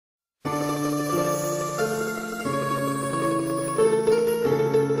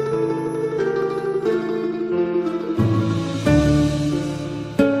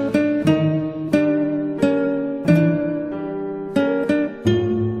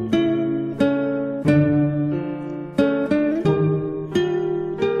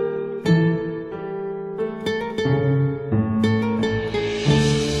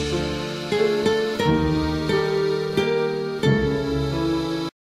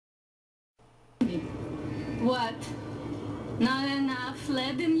What? Not enough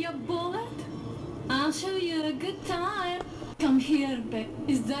lead in your bullet? I'll show you a good time. Come here, babe.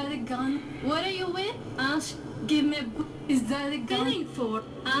 Is that a gun? What are you with? Give me a Is that a gun? Waiting for?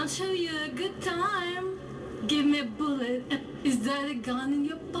 I'll show you a good time. Give me a bullet. Is that a gun in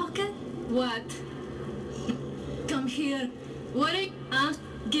your pocket? What? Come here. What are you?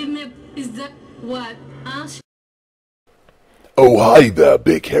 Give me a Is that what? Oh, hi there,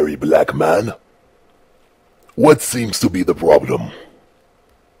 big hairy black man. What seems to be the problem?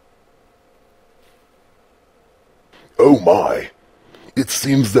 Oh my, it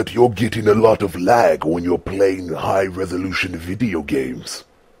seems that you're getting a lot of lag when you're playing high-resolution video games.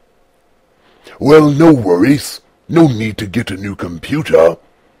 Well, no worries. No need to get a new computer.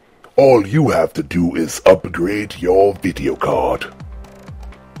 All you have to do is upgrade your video card.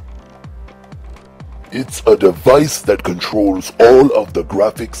 It's a device that controls all of the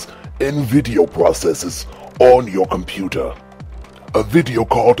graphics and video processes on your computer. A video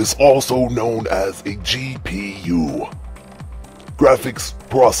card is also known as a GPU, Graphics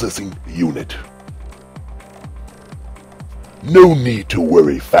Processing Unit. No need to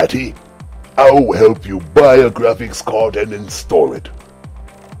worry, fatty. I'll help you buy a graphics card and install it.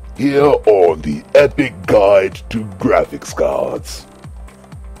 Here on the Epic Guide to Graphics Cards.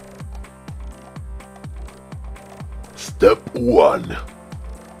 Step 1.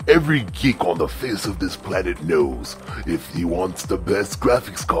 Every geek on the face of this planet knows if he wants the best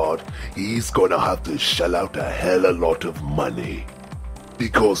graphics card, he's gonna have to shell out a hell a lot of money.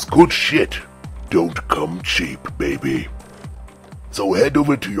 Because good shit don't come cheap, baby. So head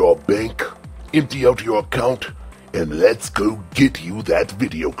over to your bank, empty out your account, and let's go get you that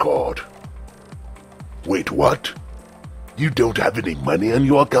video card. Wait, what? You don't have any money on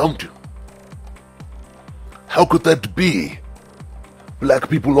your account? How could that be? Black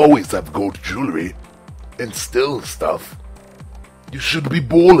people always have gold jewelry and still stuff. You should be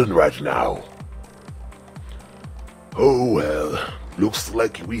ballin' right now. Oh well, looks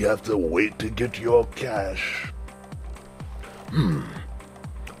like we have to wait to get your cash.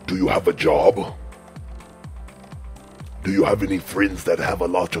 Do you have a job? Do you have any friends that have a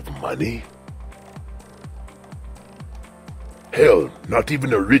lot of money? Hell, not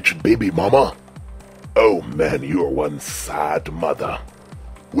even a rich baby mama? Oh man, you're one sad mother.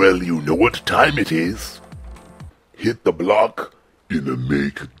 Well, you know what time it is. Hit the block and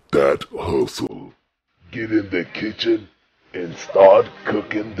make that hustle. Get in the kitchen and start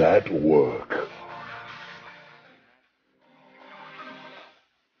cooking that work.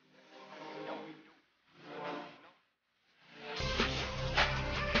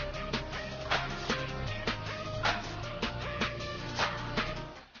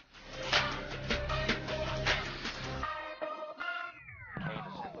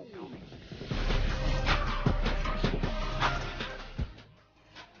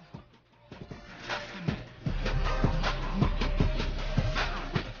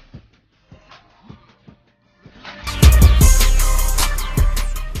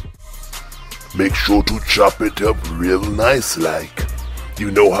 Make sure to chop it up real nice like.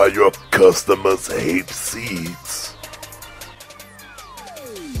 You know how your customers hate seeds.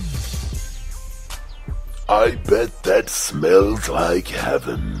 I bet that smells like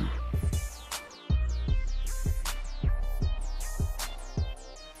heaven.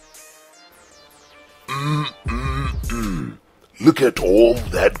 Look at all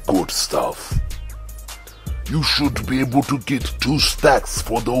that good stuff. You should be able to get 2 stacks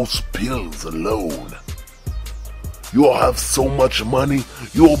for those pills alone. You'll have so much money,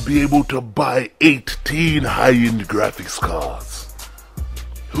 you'll be able to buy 18 high-end graphics cards.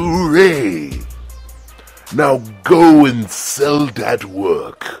 Hooray! Now go and sell that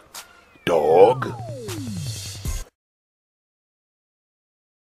work, dog.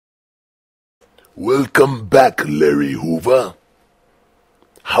 Welcome back, Larry Hoover.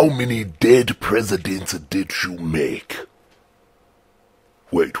 How many dead presidents did you make?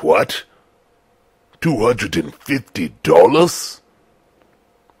 Wait, what? $250?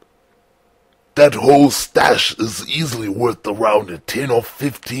 That whole stash is easily worth around 10 or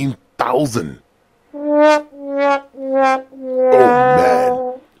 15,000. Oh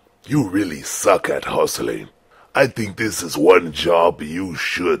man, you really suck at hustling. I think this is one job you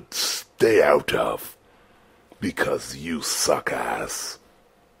should stay out of. Because you suck ass.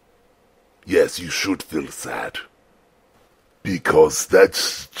 Yes, you should feel sad. Because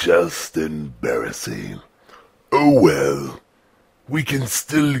that's just embarrassing. Oh well, we can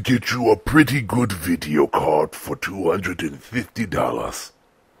still get you a pretty good video card for $250.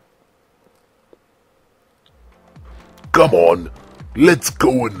 Come on, let's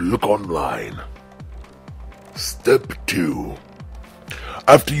go and look online. Step 2.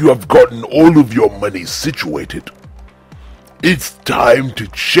 After you have gotten all of your money situated, it's time to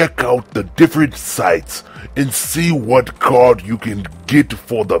check out the different sites and see what card you can get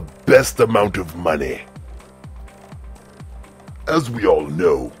for the best amount of money. As we all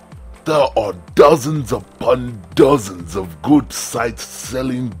know, there are dozens upon dozens of good sites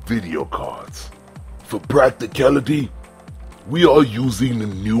selling video cards. For practicality, we are using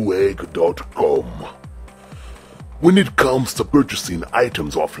newegg.com. When it comes to purchasing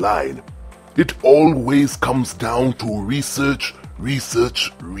items offline, it always comes down to research.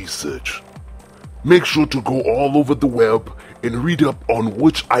 Make sure to go all over the web and read up on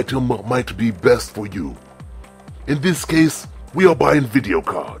which item might be best for you. In this case, we are buying video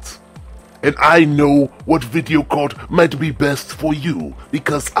cards. And I know what video card might be best for you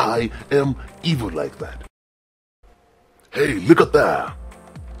because I am evil like that. Hey, look at that.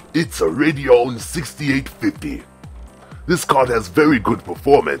 It's a Radeon 6850. This card has very good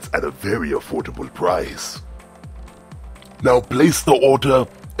performance at a very affordable price. Now place the order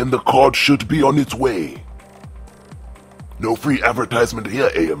and the card should be on its way. No free advertisement here,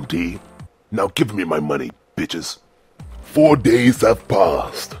 AMD. Now give me my money, bitches. 4 days have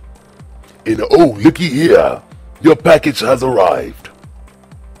passed. And oh, looky here, your package has arrived.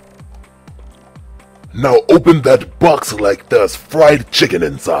 Now open that box like there's fried chicken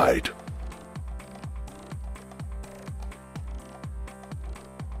inside.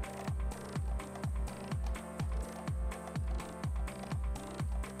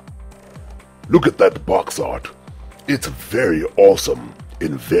 Look at that box art. It's very awesome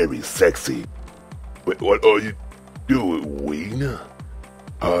and very sexy. Wait, what are you doing?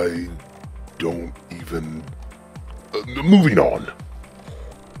 I don't even... moving on.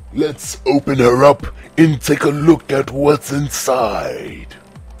 Let's open her up and take a look at what's inside.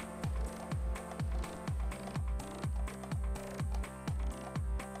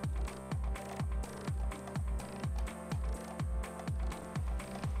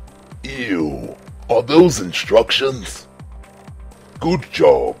 Ew, are those instructions? Good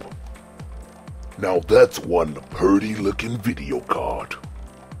job. Now that's one pretty looking video card.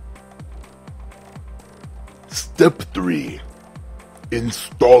 Step 3.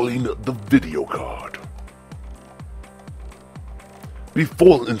 Installing the video card.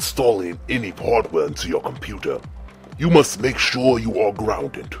 Before installing any hardware into your computer, you must make sure you are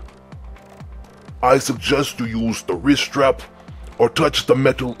grounded. I suggest you use the wrist strap or touch the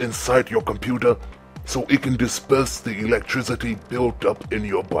metal inside your computer so it can disperse the electricity built up in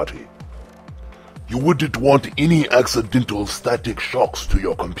your body. You wouldn't want any accidental static shocks to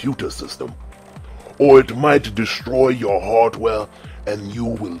your computer system, or it might destroy your hardware and you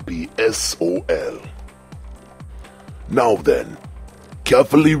will be SOL. Now then,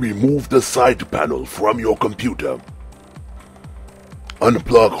 carefully remove the side panel from your computer.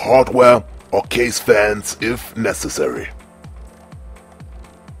 Unplug hardware or case fans if necessary.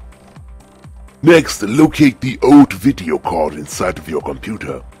 Next, locate the old video card inside of your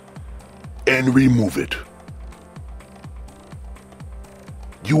computer and remove it.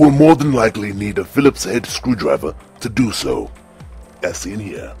 You will more than likely need a Phillips head screwdriver to do so, as seen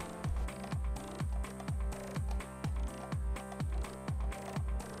here.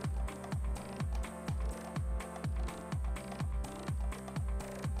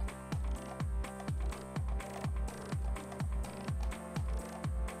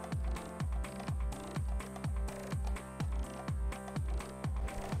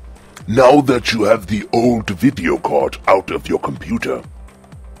 Now that you have the old video card out of your computer,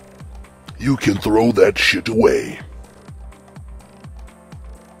 you can throw that shit away.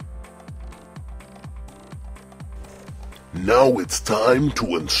 Now it's time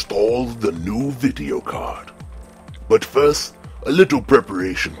to install the new video card. But first, a little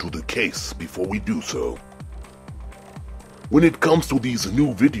preparation to the case before we do so. When it comes to these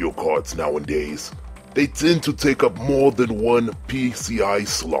new video cards nowadays, they tend to take up more than one PCI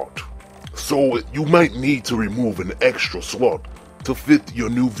slot. So you might need to remove an extra slot to fit your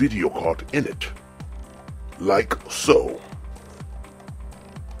new video card in it. Like so.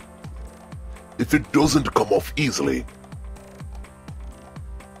 If it doesn't come off easily,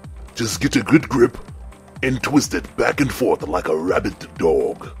 just get a good grip and twist it back and forth like a rabid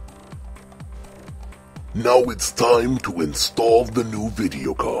dog. Now it's time to install the new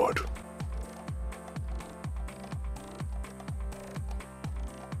video card.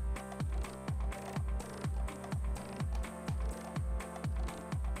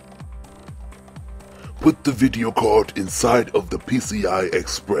 Put the video card inside of the PCI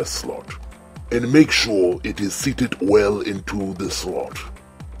Express slot and make sure it is seated well into the slot.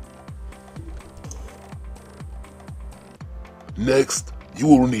 Next, you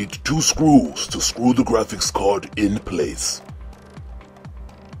will need 2 screws to screw the graphics card in place.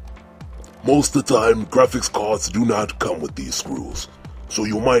 Most of the time, graphics cards do not come with these screws, so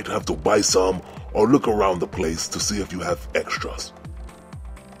you might have to buy some or look around the place to see if you have extras.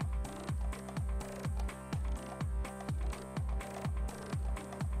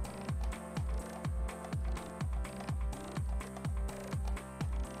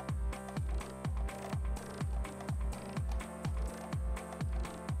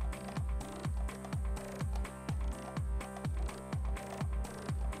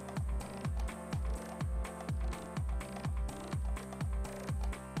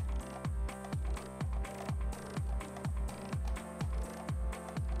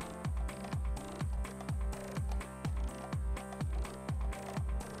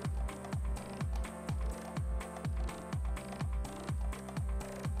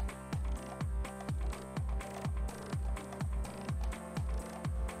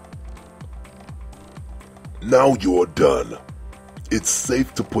 Now you're done. It's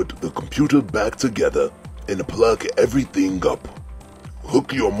safe to put the computer back together and plug everything up.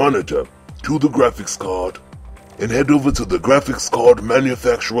 Hook your monitor to the graphics card and head over to the graphics card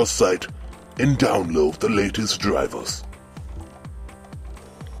manufacturer site and download the latest drivers.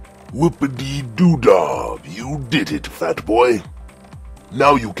 Whoopity-doo-dah, you did it, fat boy.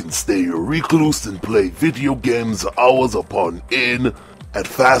 Now you can stay a recluse and play video games hours upon end at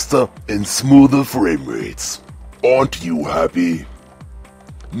faster and smoother frame rates. Aren't you happy?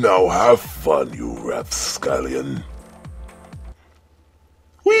 Now have fun, you rapscallion.